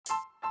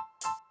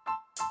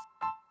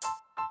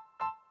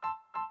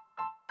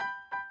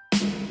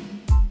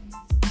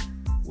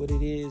what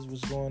it is,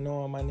 what's going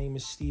on. My name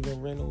is Steven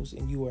Reynolds,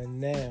 and you are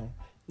now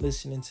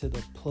listening to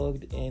the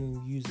Plugged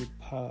In Music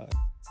Pod.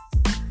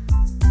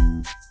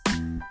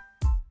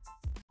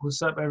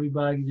 What's up,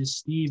 everybody? This is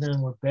Steven.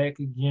 We're back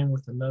again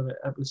with another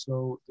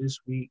episode this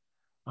week.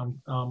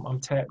 I'm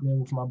tapped in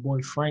with my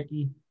boy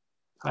Frankie.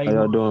 How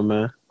y'all doing,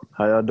 man?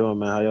 How y'all doing?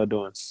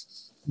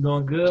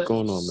 Doing good? What's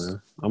going on,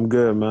 man? I'm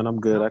good, man. I'm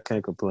good. I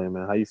can't complain,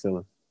 man. How you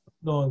feeling?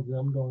 Doing good.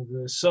 I'm doing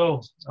good.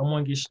 So, I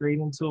want to get straight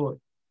into it.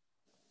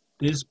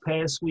 This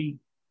past week,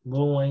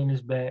 Lil Wayne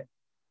is back.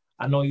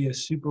 I know you're a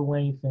super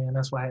Wayne fan.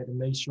 That's why I had to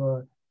make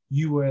sure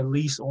you were at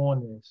least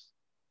on this.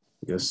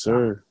 Yes,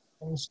 sir.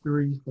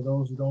 History, for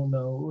those who don't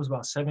know, it was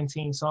about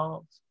 17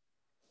 songs.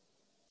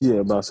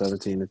 Yeah, about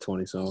 17 to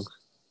 20 songs.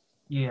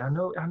 Yeah, I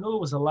know it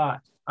was a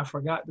lot. I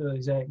forgot the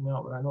exact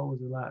amount, but I know it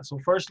was a lot. So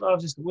first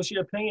off, just what's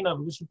your opinion of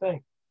it? What you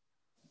think?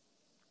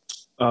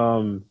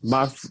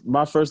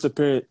 My first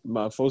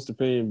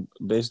opinion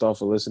based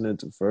off of listening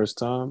to the first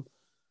time,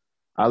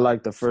 I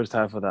liked the first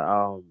half of the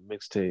album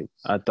mixtape.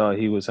 I thought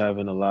he was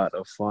having a lot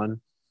of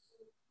fun.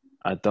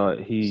 I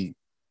thought he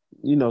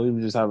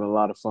was just having a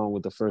lot of fun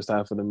with the first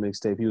half of the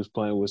mixtape. He was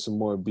playing with some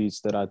more beats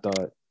that I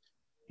thought,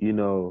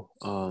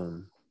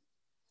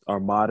 are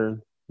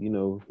modern. He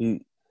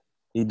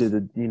did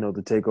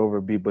the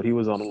takeover beat, but he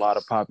was on a lot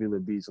of popular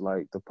beats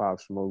like the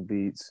Pop Smoke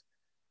beats.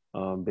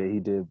 But he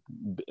did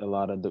a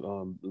lot of the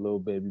Lil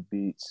Baby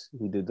beats.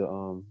 He did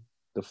the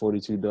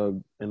 42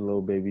 Doug and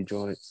Lil Baby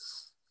joint,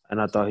 and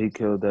I thought he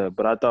killed that.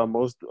 But I thought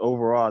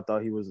I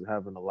thought he was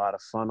having a lot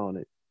of fun on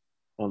it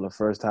on the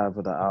first half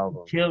of the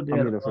album.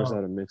 The first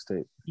half of the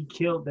mixtape. He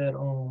killed that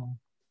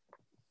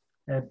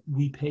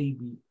We Pay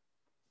beat.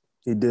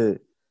 He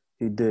did.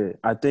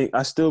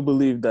 I still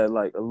believe that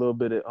like a little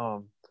bit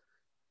of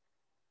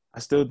I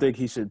still think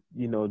he should,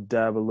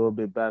 dab a little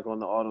bit back on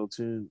the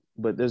auto-tune.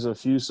 But there's a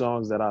few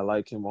songs that I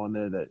like him on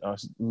there that are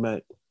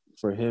meant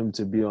for him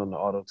to be on the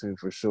auto-tune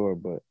for sure.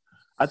 But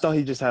I thought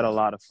he just had a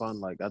lot of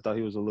fun. Like I thought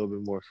he was a little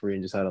bit more free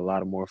and just had a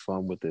lot of more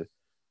fun with the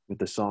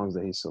songs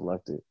that he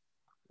selected.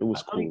 It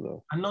was cool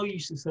though. I know you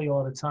used to say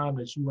all the time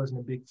that you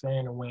wasn't a big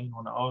fan of Wayne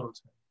on the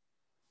auto-tune.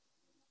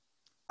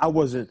 I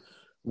wasn't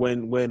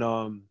when we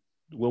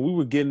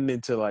were getting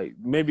into like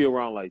maybe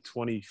around like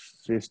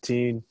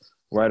 2015.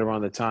 Right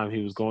around the time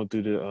he was going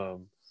through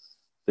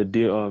the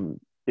deal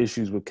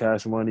issues with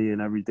Cash Money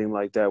and everything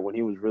like that, when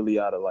he was really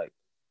out of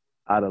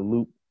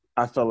loop.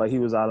 I felt like he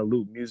was out of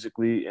loop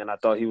musically, and I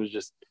thought he was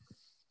just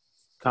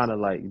kind of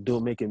like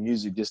making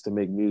music just to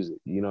make music.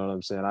 You know what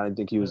I'm saying? I didn't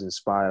think he was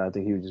inspired. I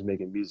think he was just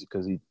making music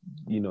because he,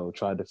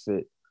 tried to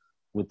fit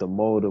with the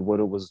mold of what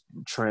it was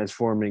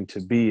transforming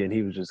to be, and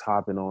he was just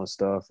hopping on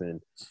stuff,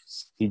 and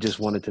he just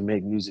wanted to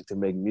make music to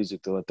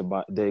let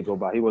the day go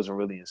by. He wasn't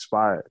really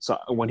inspired. So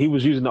when he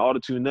was using the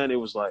autotune, then it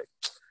was like,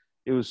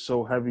 it was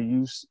so heavy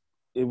use.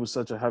 It was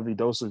such a heavy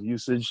dose of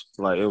usage.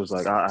 Like it was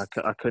like I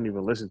couldn't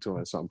even listen to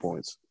it at some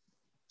points.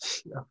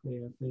 I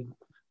think.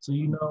 So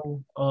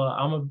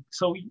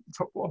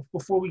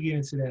before we get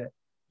into that,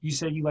 you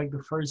said you like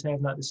the first half,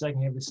 not the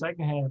second half. The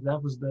second half,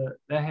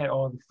 that had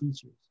all the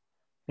features.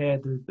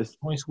 Had the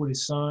points with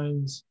his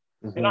sons.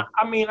 Mm-hmm. And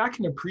I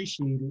can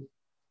appreciate it,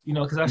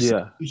 because I see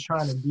what he's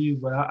trying to do,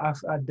 but I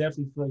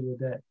definitely feel you with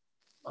that.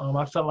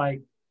 I felt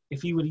like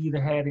if he would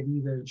either had it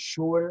either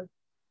shorter,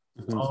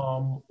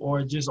 mm-hmm.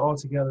 Or just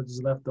altogether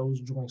just left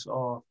those joints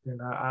off, then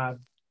I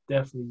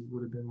definitely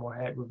would have been more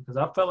happy with it, because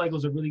I felt like it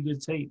was a really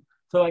good tape.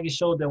 I feel like it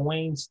showed that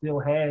Wayne still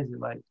has it.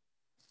 Like,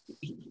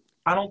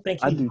 I don't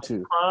think he's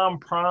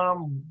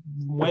prime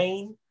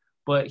Wayne,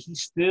 but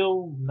he's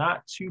still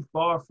not too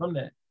far from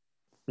that.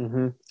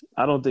 Mm-hmm.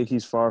 I don't think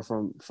he's far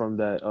from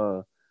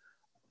that.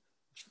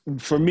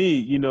 For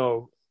me, a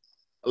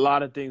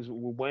lot of things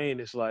with Wayne,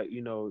 it's like,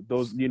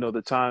 those,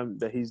 the time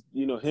that he's,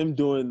 him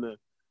doing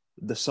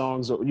the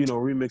songs,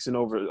 remixing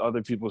over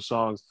other people's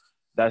songs,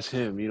 that's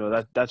him.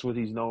 That's what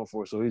he's known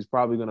for. So he's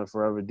probably going to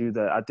forever do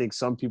that. I think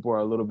some people are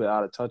a little bit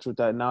out of touch with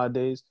that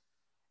nowadays,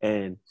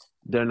 and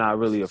they're not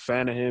really a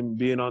fan of him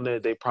being on there.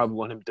 They probably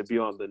want him to be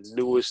on the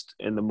newest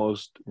and the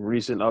most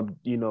recent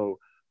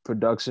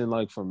production,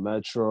 like from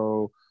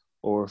Metro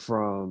or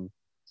from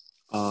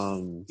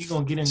he's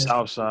gonna get in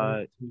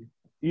Southside.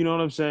 You know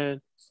what I'm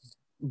saying?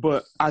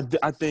 But I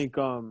think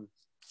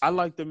I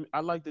like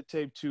the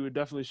tape too. It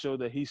definitely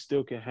showed that he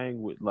still can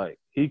hang with, like,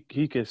 he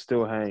can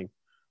still hang.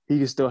 He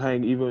can still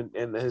hang even,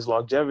 and his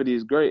longevity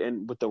is great.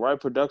 And with the right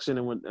production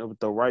and with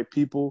the right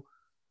people,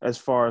 as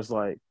far as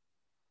like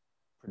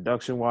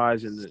production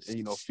wise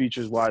and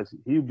features wise,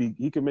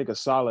 he could make a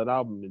solid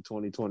album in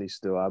 2020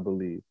 still, I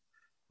believe.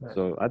 Right.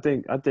 So I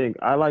think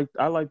I like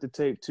the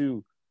tape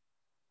too,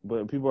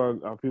 but people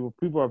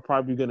are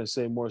probably gonna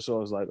say more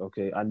so as like,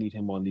 okay, I need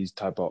him on these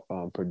type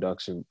of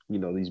production,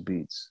 these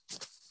beats.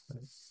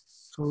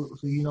 So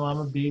I'm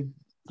a big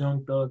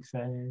Young Thug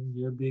fan.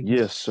 You're a big.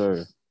 Yes,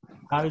 sir.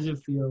 How does it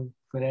feel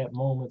for that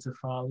moment to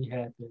finally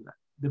happen?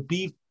 The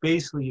beef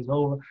basically is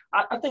over.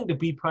 I think the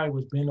beef probably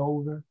was been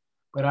over,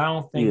 but I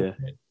don't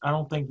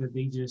think that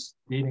they just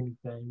did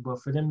anything.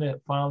 But for them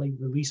to finally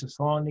release a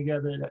song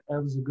together,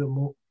 that was a good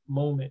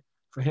moment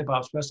for hip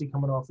hop, especially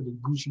coming off of the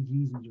Gucci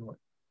Jeezy joint.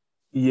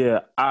 Yeah,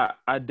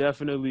 I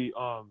definitely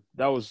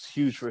that was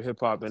huge for hip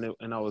hop,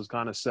 and I was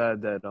kind of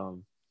sad that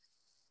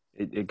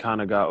it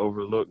kind of got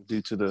overlooked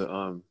due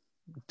to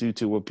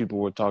what people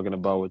were talking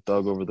about with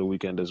Thug over the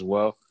weekend as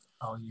well.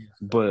 Oh yeah.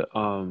 But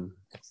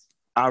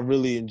I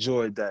really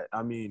enjoyed that.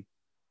 I mean,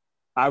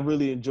 I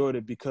really enjoyed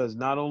it because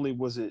not only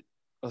was it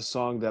a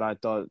song that I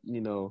thought,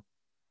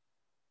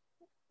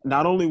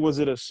 not only was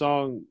it a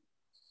song,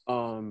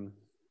 not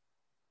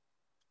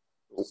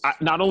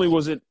only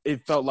was it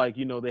felt like,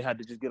 they had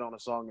to just get on a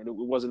song and it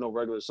wasn't no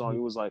regular song.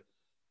 It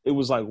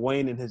was like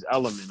Wayne in his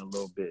element a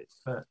little bit.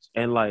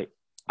 And like,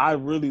 I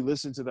really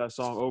listened to that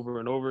song over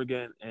and over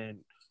again. And,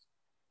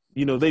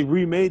 they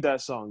remade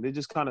that song. They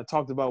just kind of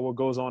talked about what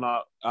goes on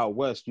out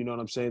west. You know what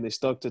I'm saying? They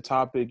stuck to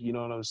topic. You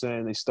know what I'm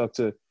saying? They stuck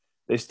to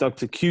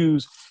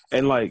cues.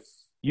 And like,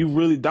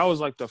 that was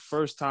like the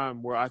first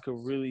time where I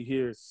could really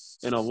hear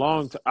in a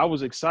long time. I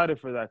was excited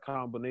for that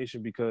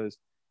combination because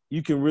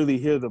you can really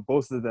hear the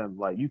both of them.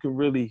 Like, you can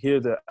really hear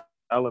the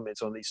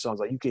elements on these songs.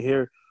 Like, you can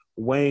hear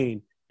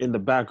Wayne in the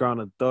background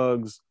of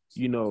Thug's,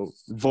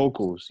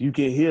 vocals. You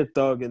can hear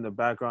Thug in the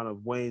background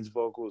of Wayne's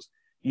vocals,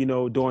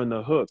 during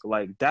the hook.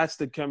 Like, that's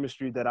the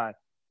chemistry that I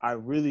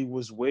really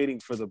was waiting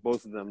for the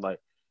both of them. Like,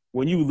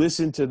 when you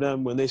listen to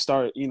them, when they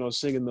start,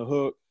 singing the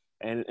hook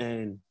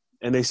and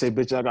they say,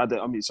 bitch, I got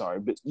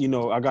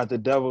the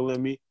devil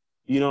in me.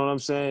 You know what I'm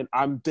saying?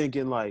 I'm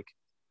thinking like,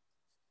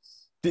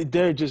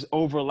 they're just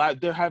overlap.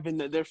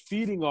 They're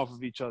feeding off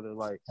of each other.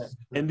 Like,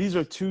 and these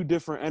are two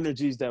different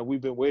energies that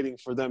we've been waiting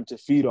for them to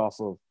feed off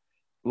of.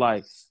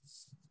 Like,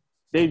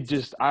 I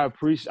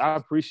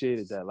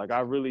appreciated that. Like,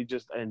 I really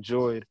just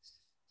enjoyed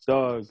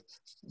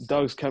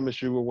Doug's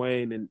chemistry with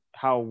Wayne and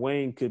how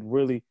Wayne could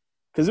really,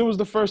 because it was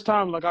the first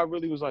time, like, I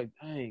really was like,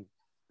 dang,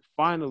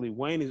 finally,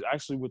 Wayne is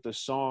actually with a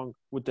song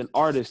with an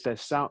artist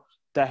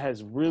that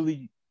has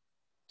really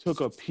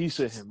took a piece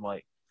of him.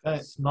 Like,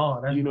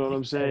 you know what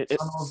I'm saying?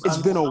 It's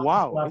been a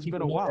while. It's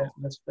been a while.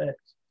 That's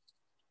facts.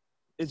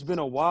 It's been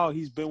a while.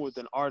 He's been with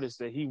an artist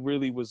that he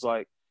really was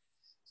like,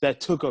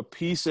 that took a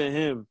piece of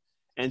him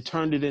and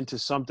turned it into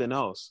something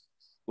else.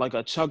 Like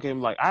a Chuck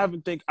him. Like, I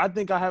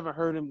think I haven't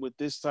heard him with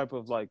this type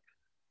of like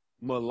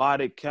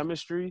melodic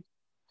chemistry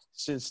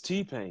since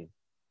T-Pain.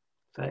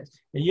 Facts.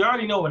 And you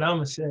already know what I'm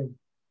gonna say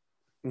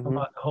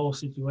about the whole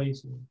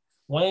situation.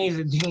 Wayne's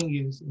a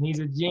genius, and he's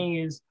a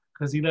genius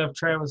because he left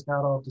Travis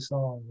Scott off the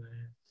song,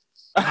 man.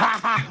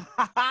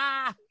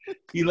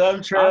 He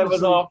left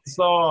Travis off the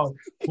song.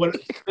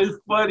 It's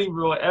funny,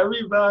 bro.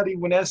 Everybody,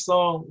 when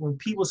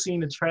people seen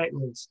the track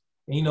list,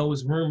 and it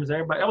was rumors,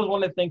 that was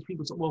one of the things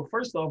people said. Well,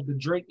 first off, the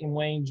Drake and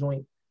Wayne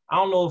joint, I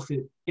don't know if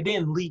it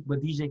didn't leak,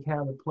 but DJ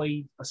Khaled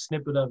played a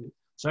snippet of it.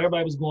 So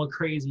everybody was going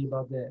crazy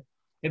about that.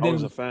 And I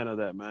was a fan of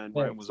that, man.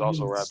 Wayne was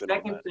also rapping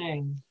on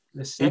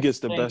that. He gets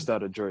the best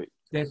out of Drake.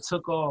 That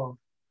took off,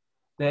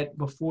 that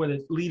before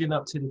leading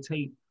up to the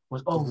tape,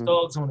 was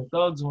Thug's on it,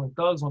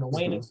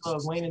 Wayne and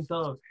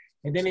Thug.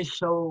 And then it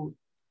showed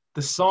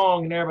the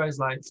song, and everybody's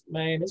like,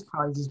 man, this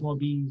probably just going to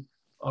be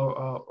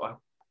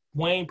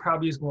Wayne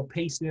probably is going to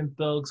paste in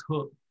Thug's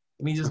hook,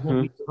 and he's just going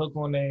to leave the hook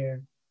on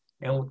there.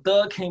 And when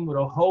Thug came with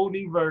a whole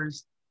new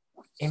verse,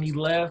 and he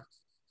left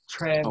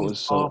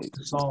Travis off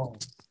the song.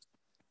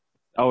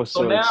 I was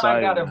so now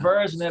excited. I got a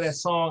version of that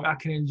song I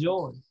can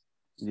enjoy.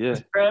 Yeah,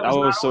 I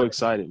was so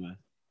excited, man.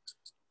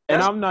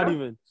 And I'm not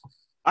even.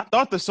 I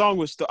thought the song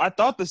was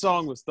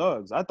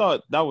Thug's. I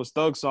thought that was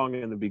Thug's song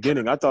in the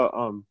beginning. I thought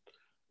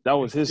that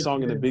was his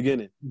song in the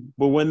beginning.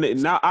 But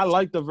now I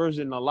like the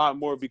version a lot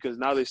more because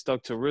now they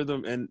stuck to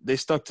rhythm and they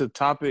stuck to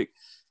topic.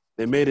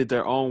 They made it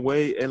their own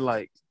way, and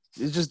like,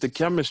 it's just the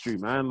chemistry,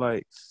 man.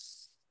 Like,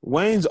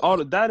 Wayne's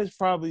auto. That is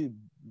probably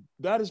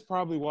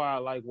why I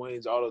like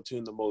Wayne's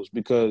auto-tune the most,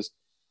 because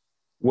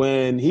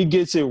when he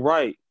gets it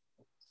right,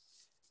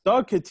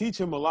 Thug could teach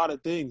him a lot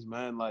of things,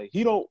 man. Like,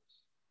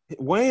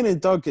 Wayne and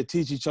Thug could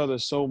teach each other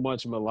so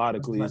much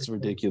melodically. It's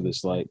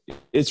ridiculous. Like,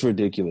 it's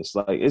ridiculous.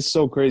 Like, it's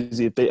so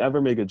crazy. If they ever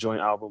make a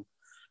joint album,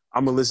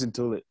 I'm gonna listen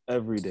to it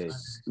every day.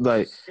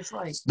 Like, it's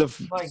like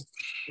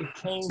it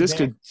came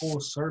back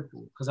full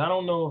circle. Because I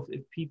don't know if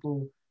the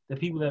people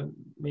that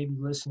may be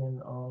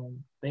listening,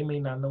 they may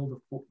not know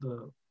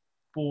the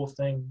full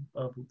thing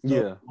of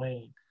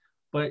Wayne.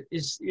 But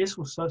it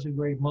was such a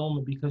great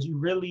moment because you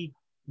really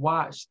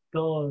watched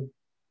Thug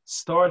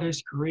start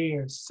his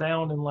career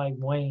sounding like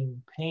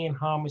Wayne, paying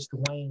homage to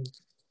Wayne,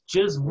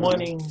 just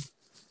wanting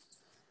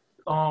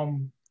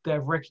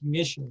that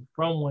recognition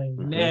from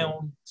Wayne.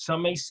 Now,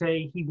 some may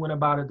say he went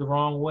about it the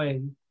wrong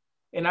way,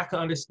 and I can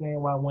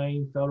understand why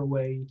Wayne felt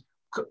away.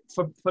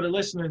 For the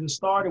listeners, it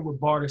started with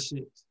Barter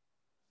 6.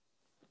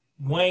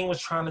 Wayne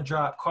was trying to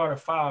drop Carter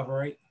 5,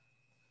 right?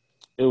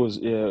 It was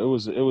a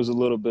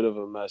little bit of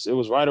a mess. It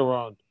was right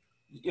around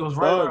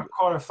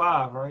Carter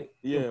 5, right?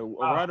 Yeah,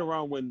 right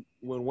around when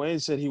Wayne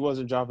said he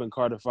wasn't dropping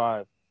Carter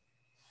 5,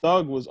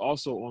 Thug was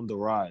also on the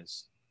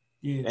rise.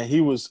 Yeah. And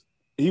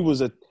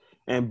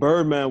and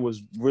Birdman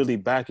was really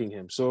backing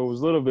him. So it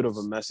was a little bit of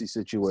a messy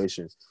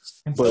situation.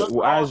 And but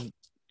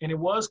And it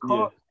was Yeah.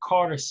 called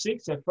Carter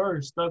 6 at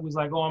first. Thug was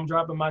like, oh, I'm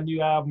dropping my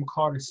new album,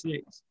 Carter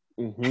 6.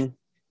 Mm-hmm. And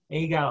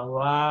he got a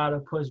lot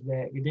of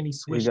pushback. And then he He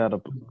switched got a.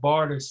 to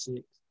Barter 6.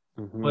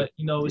 Mm-hmm. But, it's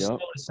Yep. still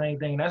the same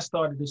thing. That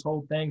started this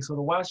whole thing. So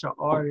to watch an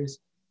artist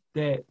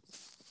that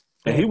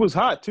And he was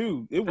hot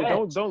too. It was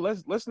facts, don't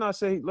let's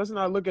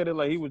not look at it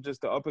like he was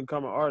just the up and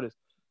coming artist.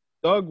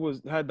 Thug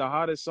had the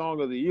hottest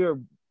song of the year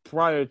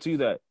prior to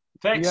that.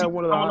 facts, he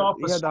was coming off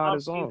He of had the Slime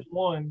hottest Season song.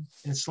 1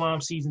 and Slime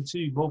Season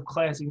 2, both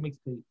classic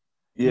mixtapes.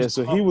 Yeah,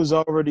 so he was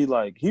already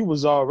there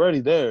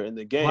in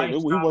the game. He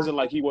Lifestyle. wasn't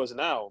like he was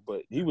now,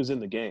 but he was in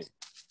the game.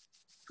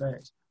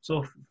 Facts.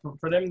 So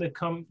for them to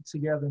come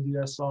together and do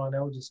that song,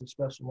 that was just a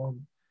special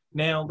moment.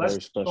 Now let's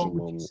Very special what you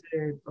moment.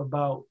 said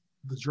about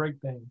the Drake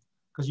thing,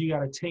 because you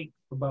got a take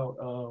about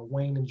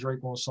Wayne and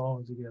Drake on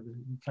songs together.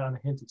 You kind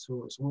of hinted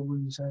to it. So what were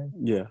you saying?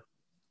 Yeah.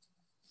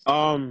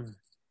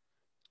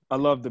 I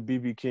love the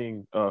BB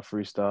King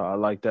freestyle. I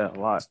like that a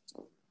lot.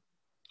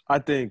 I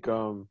think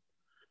Wayne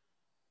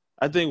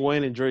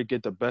and Drake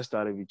get the best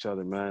out of each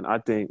other, man. I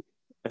think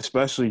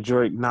especially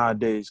Drake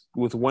nowadays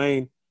with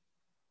Wayne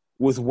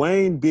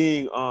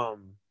being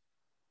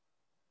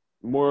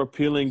more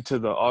appealing to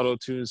the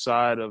auto-tune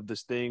side of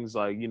this things,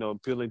 like,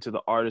 appealing to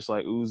the artists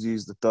like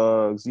Uzi's, the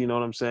Thugs, you know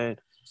what I'm saying?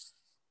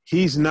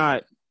 He's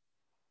not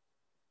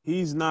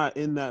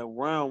in that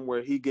realm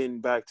where he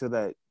getting back to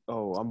that,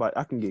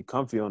 I can get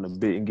comfy on the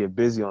beat and get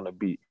busy on the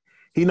beat.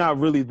 He not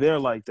really there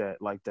like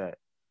that.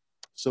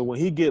 So when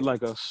he get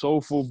like a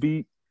soulful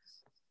beat,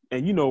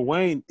 and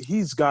Wayne,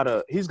 he's got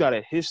a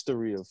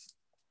history of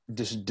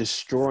just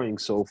destroying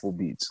soulful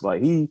beats.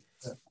 Like he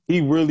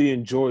really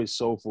enjoys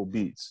soulful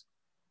beats.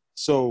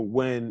 So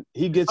when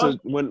he gets I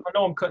know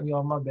I'm cutting you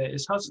off, my bad.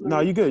 Is Hustle?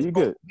 No, you good. You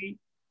good. Beat?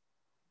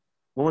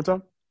 One more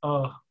time.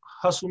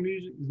 Hustle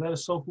music, is that a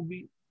soulful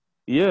beat?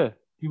 Yeah.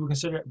 People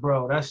consider it,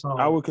 bro. That song.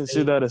 I would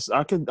consider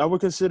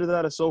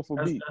that a soulful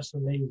beat. That's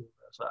amazing.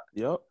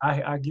 Yep.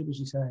 I get what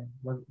you're saying.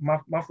 But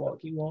my fault.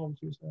 Keep on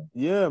what you're saying.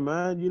 Yeah,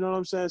 man. You know what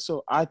I'm saying?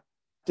 So I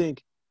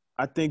think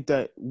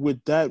that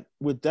with that,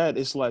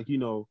 it's like,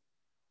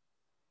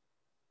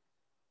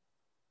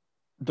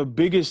 the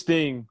biggest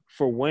thing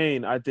for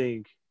Wayne, I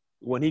think,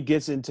 when he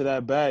gets into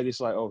that bag,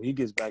 it's like, he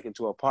gets back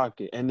into a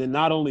pocket. And then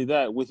not only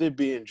that, with it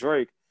being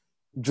Drake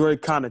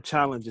kind of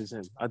challenges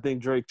him. I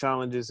think Drake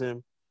challenges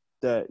him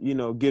that,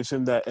 gives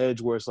him that edge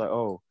where it's like,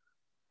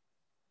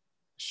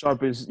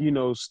 sharpens,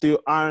 steel,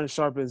 iron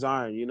sharpens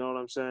iron, you know what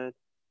I'm saying?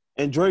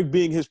 And Drake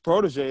being his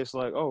protege, it's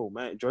like, oh,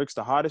 man, Drake's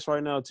the hottest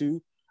right now,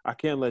 too. I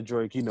can't let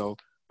Drake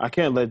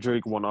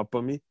one up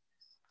on me.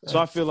 So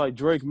I feel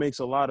like I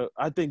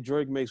think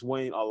Drake makes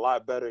Wayne a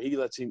lot better. He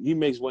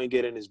makes Wayne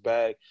get in his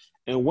bag.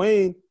 And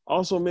Wayne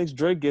also makes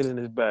Drake get in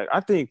his bag. I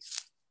think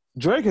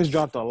Drake has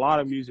dropped a lot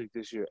of music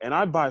this year. And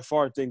I by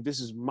far think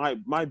this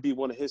might be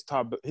one of his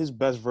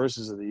best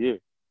verses of the year.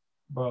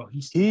 Bro,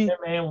 him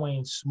and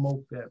Wayne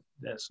smoked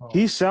that song.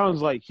 He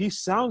sounds like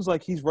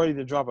he's ready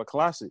to drop a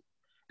classic.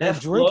 And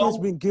Drake has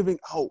been giving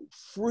out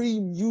free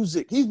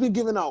music. He's been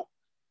giving out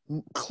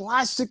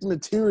classic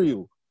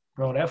material.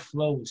 Bro, that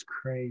flow is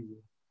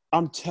crazy.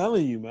 I'm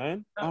telling you,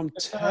 man. I'm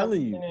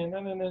telling you.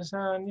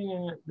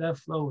 That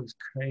flow is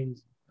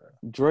crazy.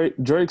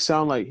 Drake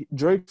sound like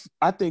Drake.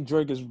 I think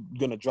Drake is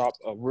gonna drop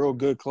a real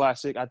good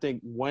classic. I think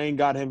Wayne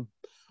got him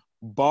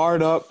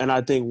barred up, and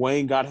I think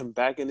Wayne got him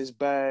back in his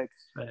bag.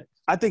 Right.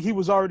 I think he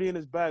was already in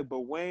his bag,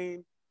 but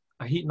Wayne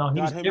got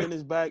him in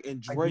his bag,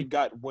 and Drake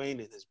got Wayne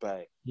in his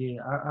bag. Yeah,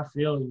 I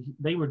feel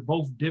they were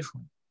both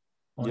different.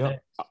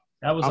 Yep.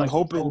 That was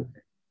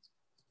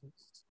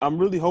I'm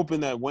really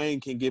hoping that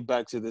Wayne can get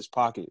back to this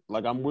pocket.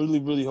 Like, I'm really,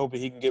 really hoping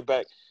he can get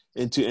back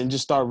into and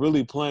just start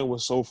really playing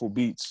with soulful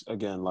beats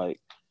again. Like,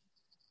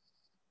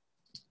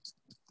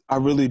 I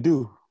really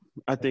do.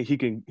 I think he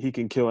can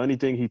kill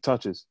anything he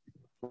touches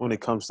when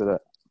it comes to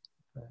that.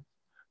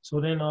 So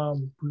then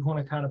we want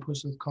to kind of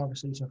push the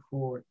conversation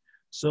forward.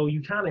 So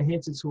you kind of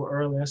hinted to it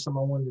earlier. That's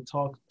something I wanted to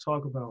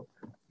talk about.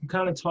 You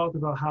kind of talked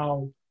about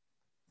how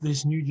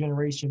this new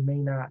generation may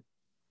not.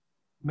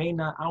 I don't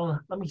know.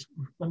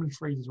 Let me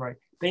phrase this right.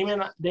 They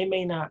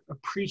may not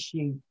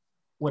appreciate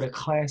what a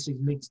classic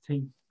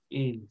mixtape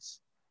is.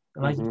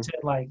 And like you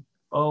said, like,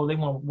 they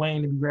want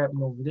Wayne to be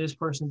rapping over this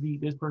person beat.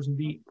 They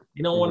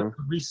don't want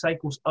to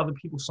recycle other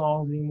people's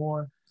songs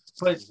anymore.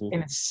 But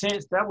in a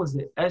sense, that was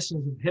the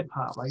essence of hip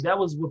hop. Like, that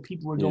was what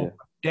people were doing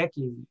for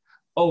decades.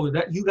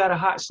 That you got a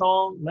hot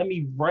song. Let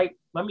me write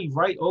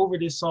over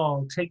this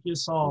song. Take your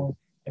song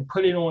and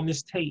put it on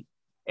this tape,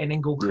 and then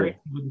go crazy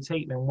with the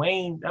tape. And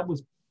Wayne, that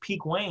was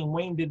peak Wayne.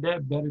 Wayne did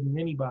that better than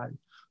anybody.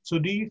 So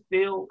how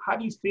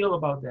do you feel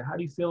about that? How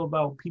do you feel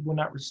about people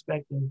not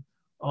respecting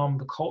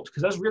the culture?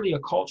 Because that's really a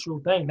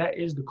cultural thing. That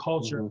is the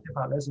culture of hip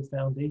hop. That's the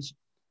foundation.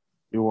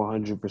 You're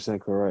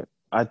 100% correct.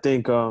 I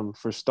think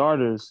for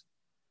starters,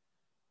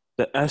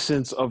 the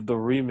essence of the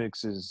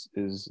remix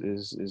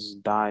is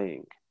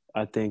dying.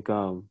 I think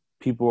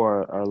people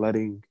are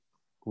letting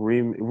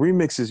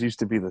remixes used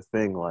to be the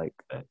thing. Like,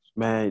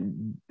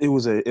 man, it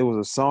was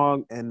a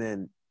song, and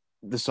then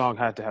the song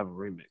had to have a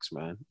remix,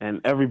 man, and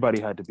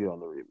everybody had to be on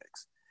the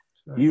remix.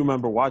 You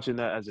remember watching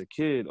that as a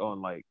kid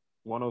on like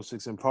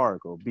 106 in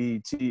Park or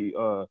BT,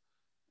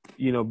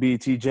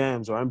 BT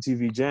Jams or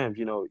MTV Jams.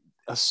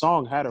 A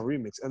song had a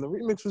remix, and the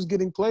remix was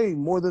getting played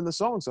more than the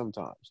song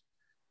sometimes.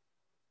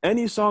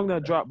 Any song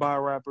that dropped by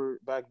a rapper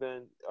back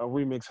then, a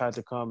remix had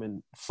to come,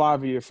 and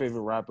 5 of your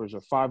favorite rappers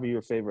or 5 of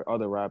your favorite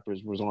other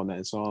rappers was on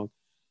that song,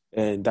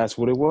 and that's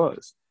what it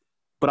was.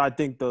 But I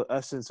think the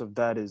essence of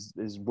that is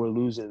we're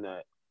losing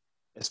that,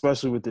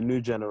 especially with the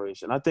new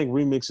generation. I think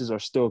remixes are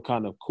still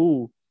kind of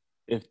cool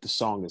if the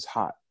song is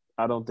hot.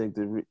 I don't think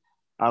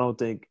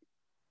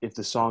if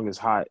the song is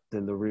hot,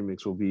 then the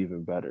remix will be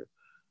even better.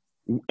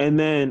 And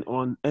then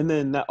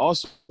that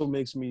also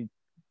makes me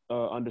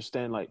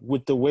understand, like,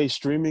 with the way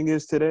streaming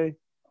is today,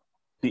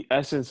 the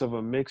essence of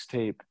a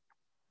mixtape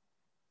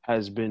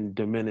has been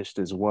diminished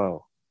as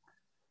well.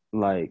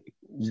 Like,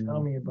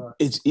 tell me about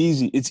it.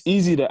 It's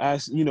easy to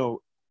ask,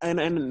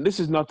 and this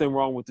is nothing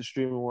wrong with the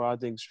streaming world. I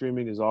think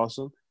streaming is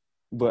awesome,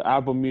 but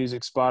Apple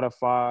Music,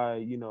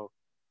 Spotify,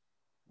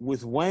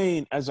 with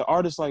Wayne, as an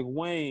artist like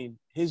Wayne,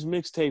 his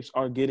mixtapes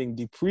are getting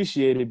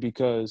depreciated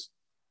because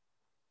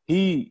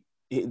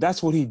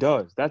that's what he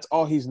does. That's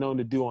all he's known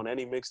to do on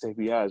any mixtape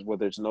he has,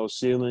 whether it's No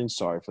Ceiling,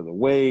 Sorry for the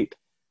Wait,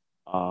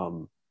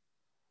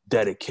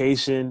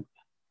 Dedication,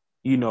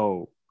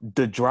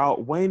 The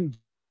Drought. Wayne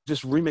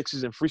just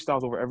remixes and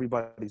freestyles over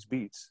everybody's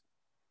beats.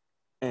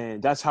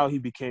 And that's how he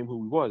became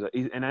who he was.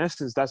 In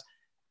essence, that's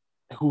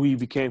who he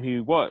became, who he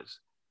was.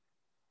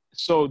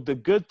 So the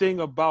good thing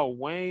about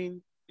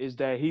Wayne is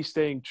that he's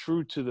staying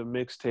true to the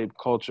mixtape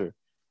culture.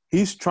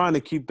 He's trying to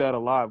keep that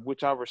alive,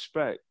 which I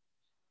respect.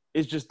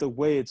 It's just the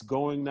way it's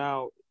going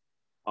now.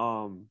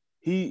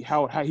 He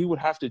would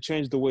have to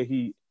change the way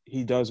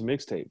he does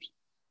mixtapes.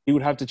 He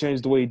would have to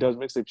change the way he does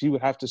mixtapes. He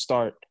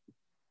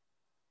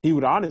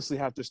would honestly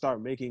have to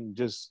start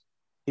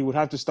he would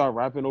have to start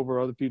rapping over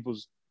other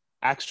people's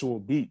actual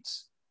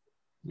beats,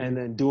 and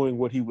then doing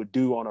what he would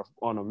do on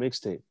a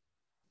mixtape.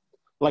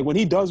 Like, when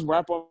he does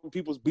rap on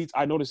people's beats,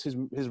 I notice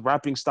his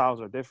rapping styles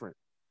are different.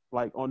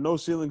 Like on No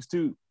Ceilings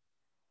 2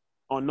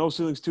 and No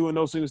Ceilings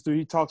 3,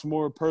 he talks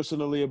more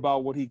personally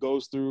about what he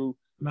goes through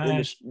in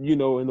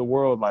the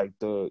world, like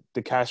the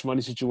Cash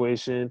Money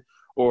situation,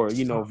 or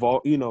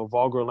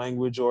vulgar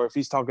language, or if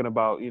he's talking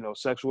about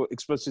sexual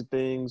explicit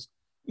things,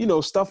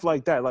 stuff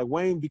like that. Like,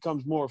 Wayne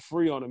becomes more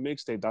free on a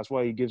mixtape. That's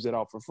why he gives it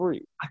out for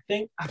free. I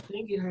think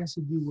it has to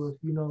do with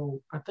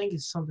I think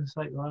it's something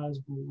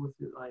psychological with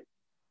it. Like,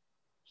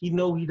 he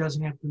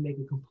doesn't have to make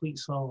a complete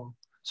song.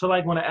 So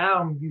like, on an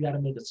album, you got to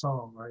make a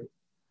song, right?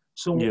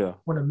 So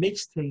when a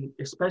mixtape,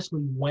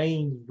 especially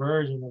Wayne's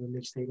version of a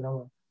mixtape, and I'm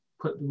gonna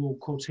put the little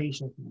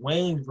quotation,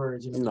 Wayne's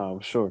version. No,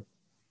 sure.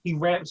 He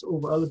raps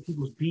over other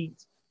people's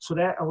beats, so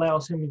that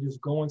allows him to just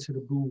go into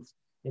the booth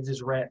and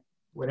just rap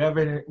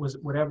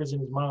whatever's in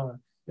his mind.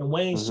 And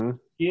Wayne's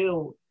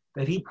skill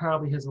that he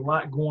probably has a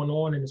lot going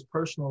on in his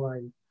personal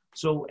life.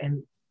 So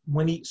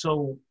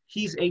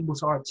he's able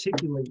to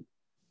articulate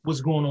what's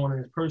going on in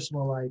his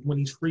personal life when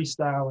he's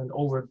freestyling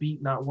over a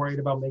beat, not worried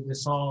about making a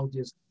song,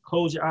 just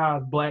close your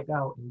eyes, black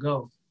out, and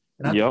go.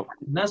 And and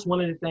that's one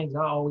of the things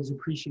I always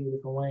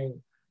appreciated from Wayne.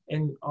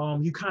 And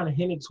you kind of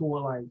hinted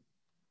toward, like,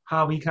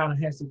 how he kind of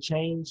has to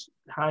change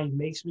how he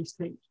makes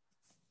mixtapes.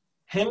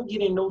 Him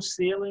getting No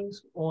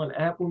Ceilings on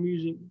Apple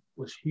Music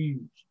was huge.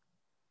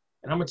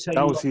 And I'm going to tell you.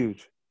 That was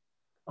huge.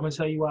 I'm going to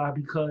tell you why.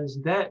 Because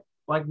that,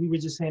 like we were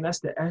just saying, that's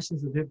the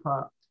essence of hip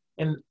hop.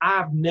 And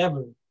I've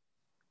never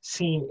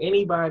seen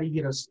anybody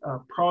get a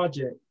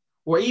project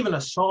or even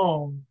a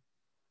song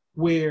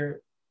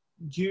where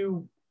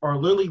you are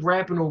literally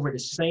rapping over the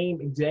same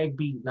exact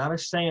beat, not a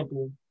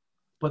sample,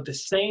 but the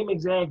same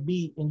exact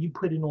beat, and you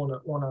put it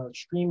on a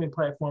streaming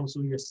platform,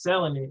 so you're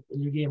selling it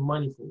and you're getting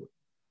money for it.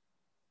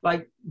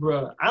 Like,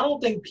 bro, I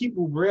don't think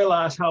people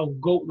realize how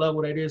GOAT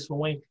level that is for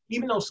Wayne.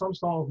 Even though some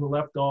songs were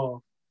left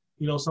off,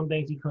 some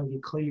things he couldn't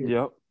get cleared.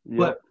 Yep.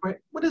 But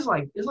what is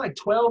it's like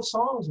 12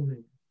 songs on it.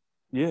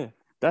 Yeah,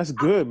 that's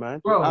good, man.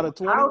 Bro, out of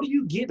 20, how do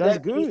you get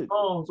that good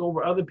songs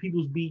over other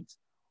people's beats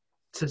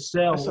to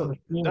sell on a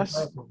streaming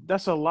platform?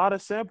 That's a lot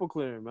of sample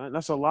clearing, man.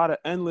 That's a lot of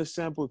endless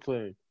sample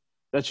clearing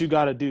that you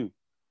got to do.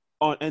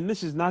 And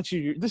this is not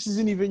this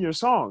isn't even your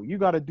song. You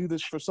got to do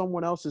this for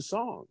someone else's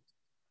song.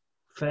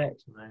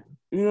 Facts, man.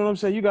 You know what I'm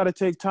saying? You got to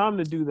take time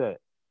to do that.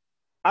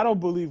 I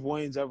don't believe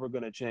Wayne's ever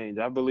going to change.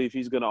 I believe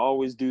he's going to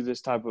always do this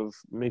type of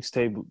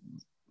mixtape,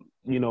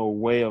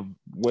 way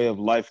of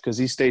life, because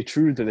he stayed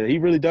true to that. He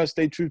really does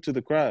stay true to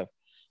the craft.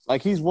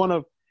 Like, he's one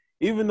of,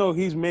 even though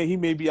he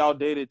may be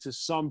outdated to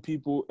some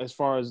people as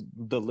far as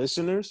the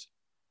listeners,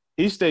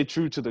 he stayed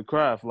true to the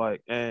craft.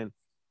 Like, and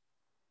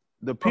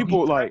the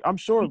people, I'm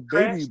sure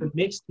Baby. The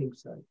mixtape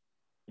site.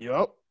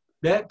 Yep.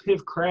 That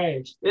Piff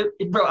crashed.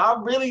 Bro,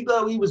 I really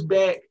thought he was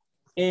back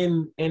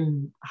in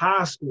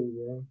high school,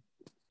 bro.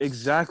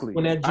 Exactly.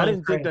 I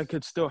didn't think that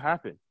could still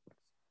happen.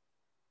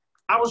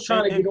 I was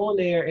trying to get on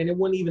there, and it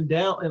wouldn't even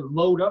down and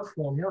load up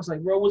for me. I was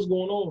like, bro, what's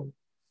going on?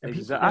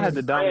 Exactly. I had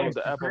to download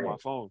the app on my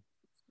phone.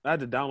 I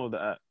had to download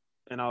the app,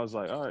 and I was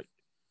like, all right.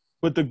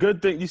 But the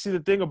good thing, you see, the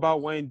thing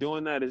about Wayne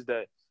doing that is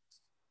that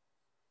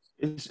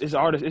it's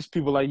artists, it's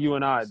people like you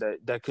and I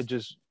that could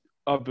just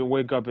up and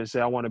wake up and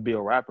say I want to be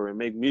a rapper and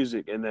make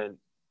music, and then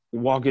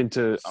walk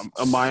into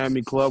a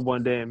Miami club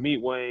one day and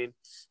meet Wayne,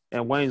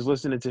 and Wayne's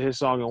listening to his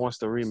song and wants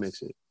to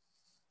remix it.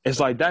 It's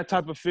like that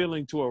type of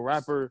feeling to a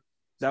rapper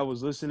that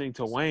was listening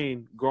to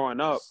Wayne growing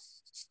up.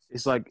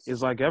 It's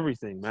like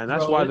everything, man.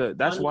 That's Bro, why it's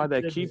that's funny why you that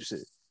said that. keeps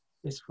it.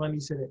 It's funny you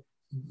said that.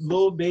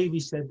 Lil Baby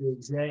said the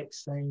exact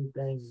same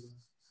thing.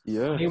 Bro.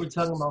 Yeah. They were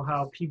talking about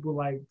how people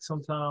like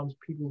sometimes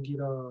people get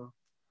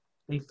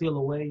they feel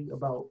a way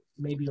about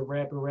maybe a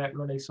rapper rapping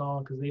on their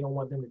song because they don't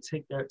want them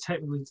to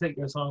technically take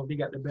their song if they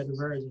got the better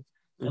version.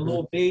 And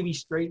Lil Baby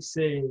straight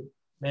said,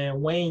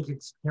 "Man, Wayne can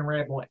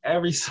rap on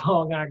every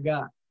song I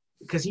got,"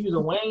 because he was a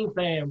Wayne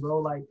fan, bro.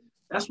 Like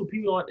that's what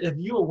people are. If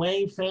you're a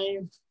Wayne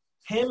fan,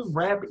 him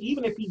rap,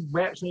 even if he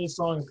raps on his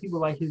song and people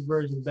like his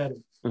version better,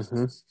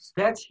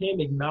 that's him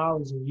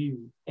acknowledging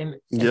you. And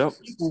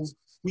people,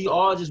 we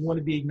all just want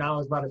to be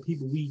acknowledged by the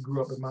people we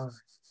grew up admiring.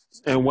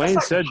 And Wayne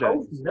like said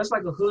that. That's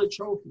like a hood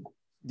trophy.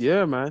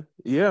 Yeah, man.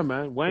 Yeah,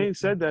 man. Wayne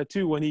said that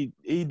too when he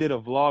did a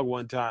vlog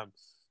one time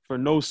for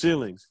No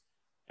Ceilings,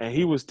 and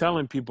he was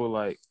telling people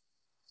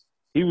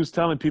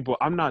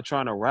I'm not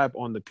trying to rap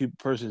on the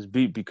person's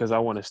beat because I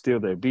want to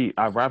steal their beat.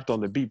 I rapped on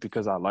the beat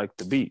because I like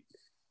the beat.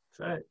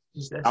 Right.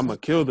 I'm gonna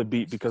kill the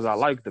beat because I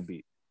like the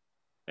beat.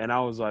 And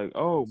I was like,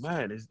 oh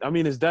man, it's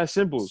that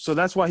simple. So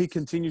that's why he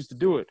continues to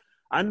do it.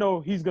 I know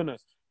he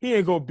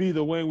ain't gonna be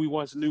the Wayne we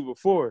once knew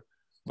before,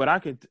 but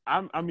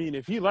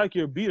if he like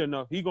your beat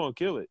enough, he gonna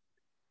kill it.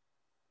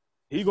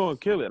 He gonna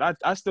kill it.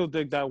 I still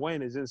think that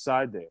Wayne is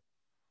inside there.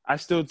 I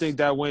still think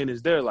that Wayne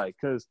is there,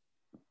 because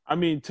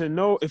to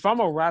know if I'm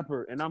a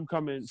rapper and I'm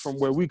coming from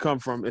where we come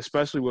from,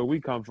 especially where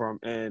we come from,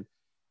 and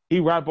he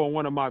rap on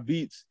one of my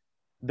beats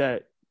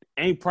that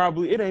ain't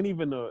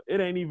even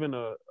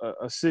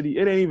a city,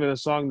 it ain't even a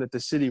song that the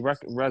city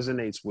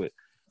resonates with,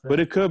 but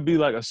it could be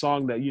like a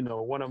song that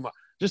on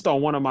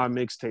one of my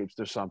mixtapes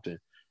or something.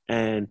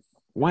 And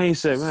Wayne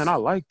said, "Man, I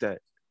like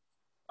that.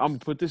 I'm gonna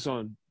put this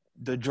on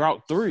the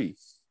Drought 3.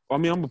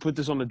 I'm gonna put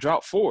this on the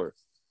Drought 4."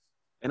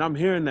 And I'm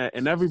hearing that,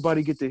 and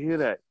everybody get to hear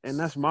that, and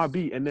that's my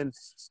beat. And then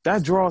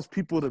that draws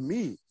people to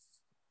me.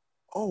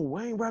 Oh,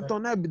 Wayne rapped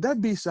on that.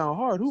 That beat sound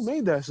hard. Who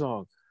made that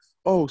song?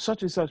 Oh,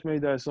 such and such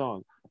made that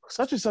song.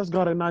 Such and such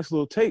got a nice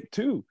little take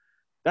too.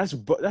 That's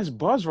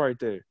buzz right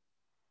there.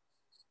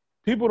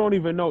 People don't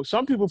even know.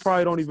 Some people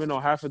probably don't even know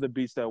half of the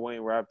beats that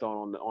Wayne rapped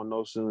on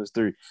No Ceilings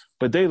 3.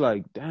 But they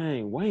like,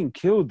 dang, Wayne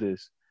killed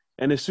this.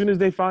 And as soon as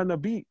they find the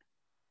beat,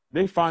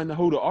 they find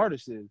who the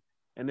artist is.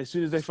 And as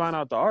soon as they find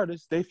out the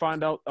artist, they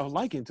find out a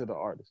liking to the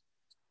artist.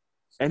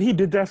 And he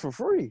did that for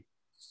free.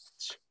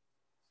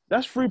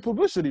 That's free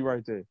publicity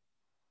right there.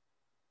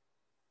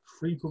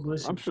 Free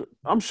publicity.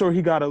 I'm sure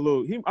he got a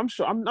little.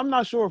 I'm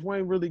not sure if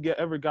Wayne really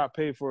ever got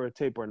paid for a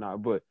tape or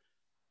not. But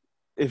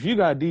if you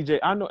got DJ,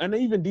 I know, and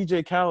even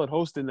DJ Khaled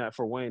hosting that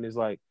for Wayne is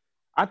like,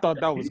 I thought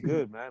that was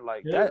good, man.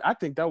 Like that, I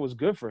think that was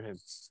good for him.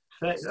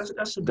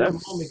 That's a good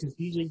moment because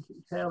DJ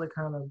Khaled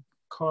kind of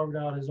carved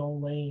out his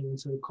own lane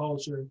into the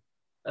culture.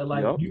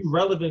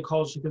 Relevant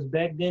culture, because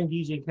back then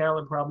DJ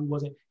Khaled probably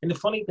wasn't. And the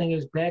funny thing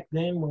is, back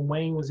then when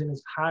Wayne was in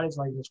his hottest,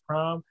 like his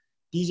prime,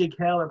 DJ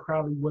Khaled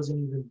probably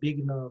wasn't even big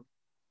enough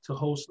to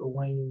host a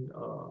Wayne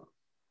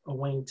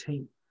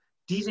tape.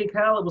 DJ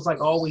Khaled was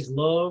like always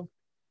loved.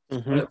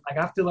 But,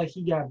 I feel like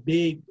he got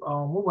big.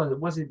 What was it?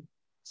 Was it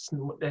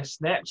that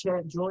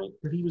Snapchat joint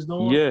that he was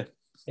doing? Yeah.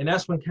 And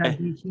that's when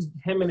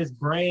him and his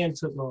brand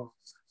took off.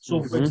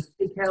 So for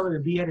DJ Khaled to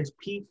be at his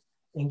peak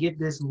and get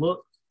this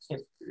look,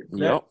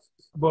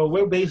 but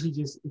we're basically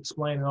just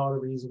explaining all the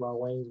reasons why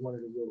Wayne's one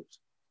of the GOATs.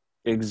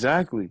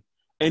 Exactly.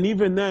 And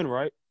even then,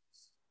 right,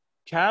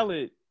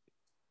 Khaled's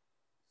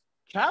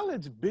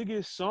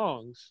biggest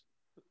songs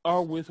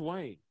are with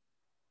Wayne.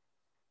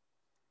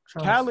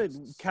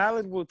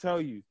 Khaled will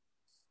tell you.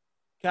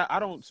 I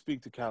don't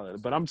speak to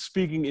Khaled, but I'm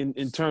speaking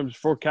in terms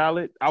for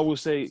Khaled. I will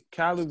say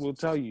Khaled will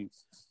tell you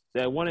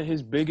that one of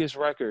his biggest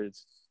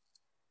records,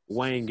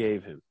 Wayne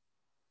gave him.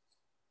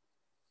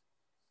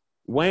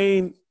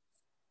 Wayne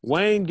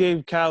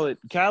gave Khaled.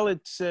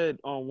 Khaled said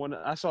on one.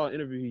 I saw an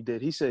interview he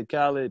did. He said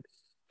Khaled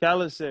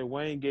said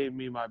Wayne gave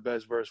me my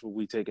best verse when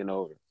we taking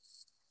over.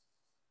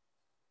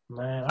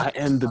 Man, I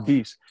am the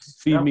beast.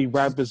 Feed me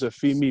rappers or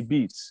feed me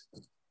beats.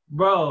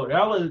 Bro,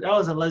 that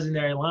was a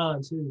legendary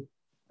line too.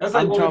 That's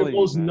like one of the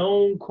most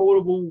known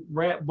quotable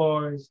rap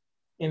bars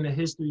in the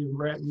history of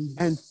rap music.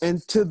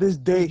 And to this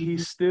day,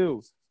 he's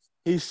still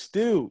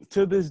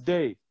to this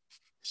day,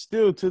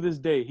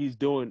 he's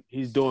doing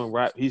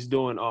rap. He's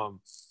doing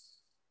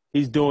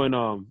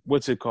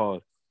what's it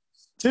called?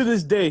 To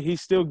this day,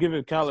 he's still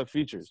giving Khaled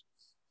features.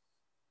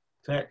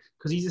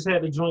 Because he just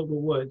had the joint with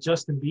what?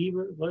 Justin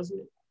Bieber,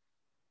 wasn't it?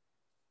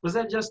 Was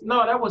that just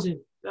no? That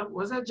wasn't.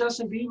 Was that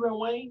Justin Bieber and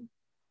Wayne?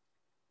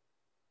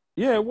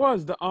 Yeah, it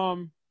was the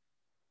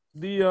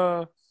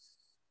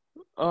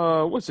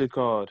what's it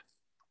called?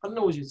 I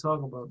know what you're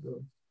talking about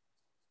though.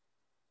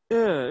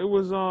 Yeah, it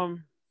was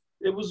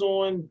It was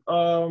on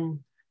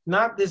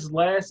not this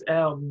last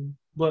album,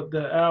 but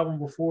the album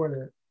before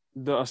that.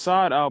 The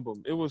Assad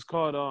album. It was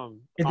called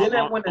And then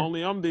that won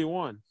Only I'm the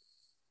One.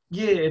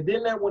 Yeah, and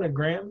then that won a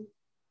Grammy.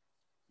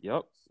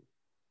 Yep.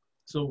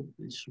 So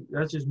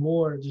that's just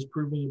more just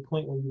proving your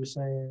point when you were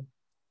saying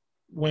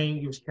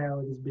Wayne gives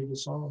Khaled his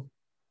biggest song.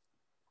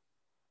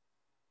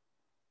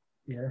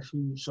 Yeah, that's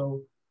huge.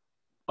 So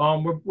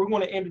we're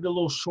going to end it a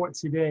little short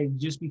today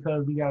just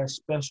because we got a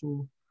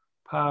special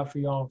pod for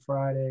you on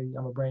Friday.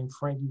 I'm gonna bring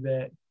Frankie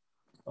back.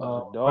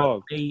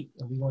 Dog. 8,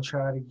 and we're gonna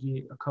try to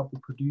get a couple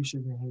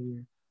producers in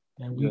here,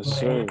 and we're Yes, gonna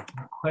sir. answer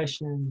a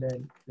question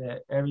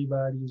that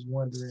everybody is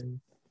wondering.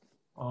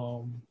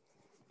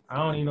 I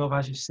don't even know if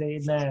I should say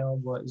it now,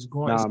 but it's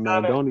going. Nah, it's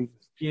man,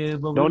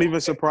 don't even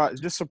surprise.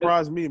 Just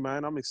surprise me,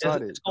 man. I'm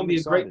excited. It's gonna be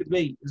a great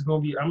debate. It's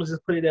gonna be. I'm gonna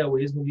just put it that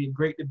way. It's gonna be a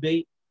great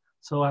debate.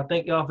 So I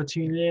thank y'all for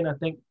tuning in.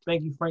 Thank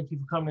you, Frankie,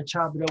 for coming to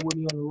chop it up with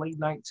me on the late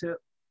night tip,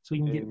 so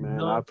you can get man.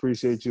 done. I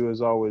appreciate you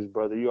as always,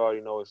 brother. You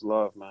already know it's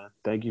love, man.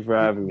 Thank you for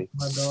having me,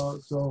 my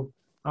dog. So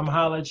I'm gonna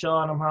holler at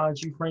y'all, and I'm gonna holler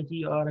at you,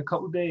 Frankie, in a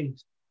couple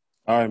days.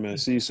 All right, man.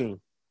 See you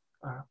soon.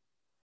 All right.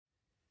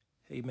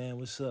 Hey man,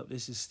 what's up?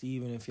 This is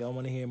Steven. If y'all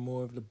want to hear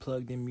more of the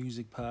Plugged In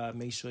Music Pod,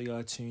 make sure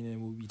y'all tune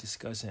in. We'll be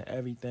discussing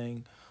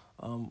everything.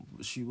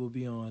 She will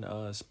be on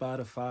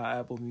Spotify,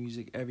 Apple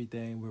Music,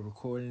 everything. We're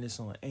recording this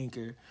on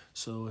Anchor.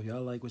 So if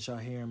y'all like what y'all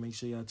hearing, make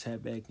sure y'all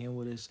tap back in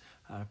with us.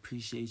 I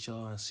appreciate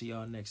y'all and see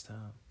y'all next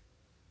time.